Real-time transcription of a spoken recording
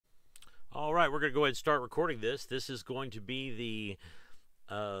All right, we're going to go ahead and start recording this. This is going to be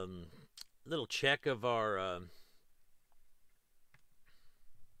the little check of our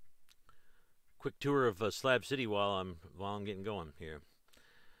quick tour of Slab City while I'm getting going here.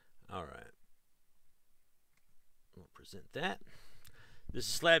 All right, we'll present that. This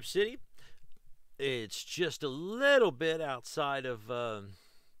is Slab City. It's just a little bit outside of the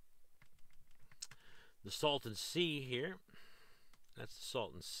Salton Sea here. That's the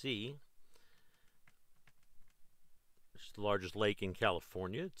Salton Sea. It's the largest lake in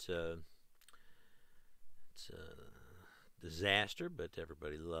California. It's a disaster, but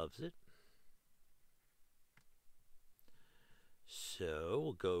everybody loves it. So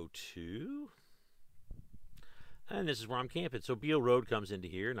we'll go to, and this is where I'm camping. So Beale Road comes into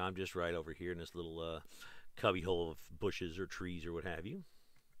here, and I'm just right over here in this little cubby hole of bushes or trees or what have you.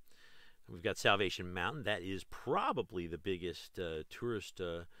 We've got Salvation Mountain. That is probably the biggest tourist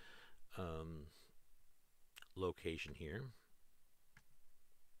location here.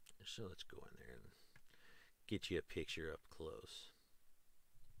 So let's go in there and get you a picture up close.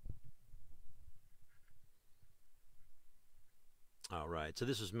 All right, so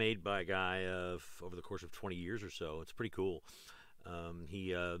this was made by a guy over the course of 20 years or so. It's pretty cool.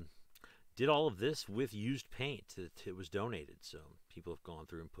 He did all of this with used paint. It was donated, so people have gone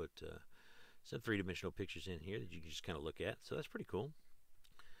through and put some three-dimensional pictures in here that you can just kind of look at. So that's pretty cool.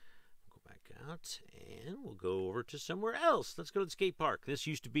 Go back out, and we'll go over to somewhere else. Let's go to the skate park. This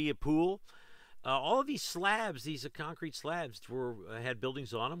used to be a pool. All of these slabs, these concrete slabs, had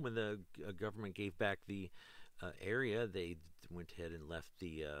buildings on them. When the government gave back the area, they went ahead and left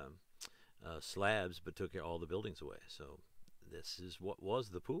the slabs, but took all the buildings away. So this is what was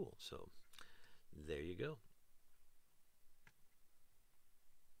the pool. So there you go.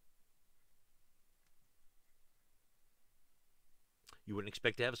 You wouldn't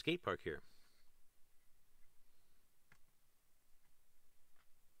expect to have a skate park here.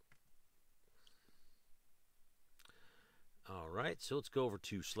 All right, so let's go over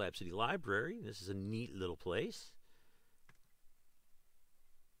to Slab City Library. This is a neat little place.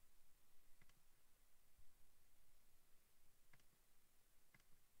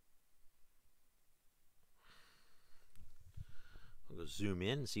 I'll go zoom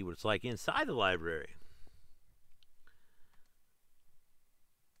in and see what it's like inside the library.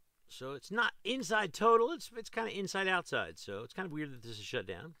 So it's not inside total, it's kind of inside outside. So it's kind of weird that this is shut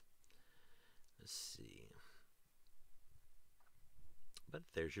down. Let's see. But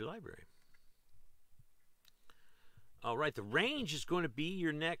there's your library. All right, the range is going to be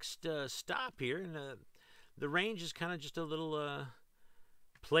your next stop here. And the range is kind of just a little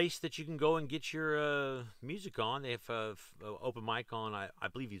place that you can go and get your music on. They have open mic on, I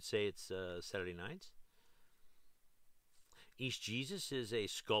believe you'd say it's Saturday nights. East Jesus is a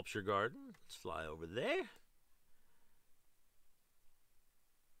sculpture garden. Let's fly over there.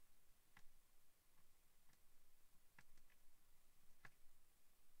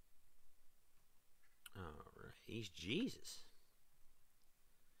 All right, East Jesus.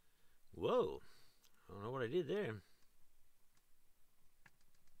 Whoa, I don't know what I did there.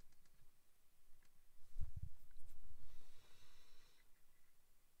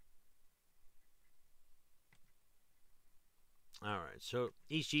 All right, so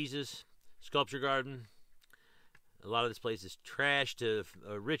East Jesus, Sculpture Garden. A lot of this place is trash to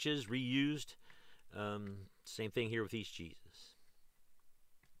riches, reused. Same thing here with East Jesus.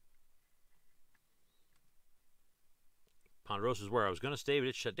 Ponderosa is where I was going to stay, but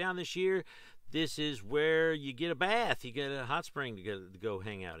it's shut down this year. This is where you get a bath. You get a hot spring to go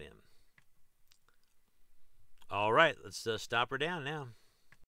hang out in. All right, let's stop her down now.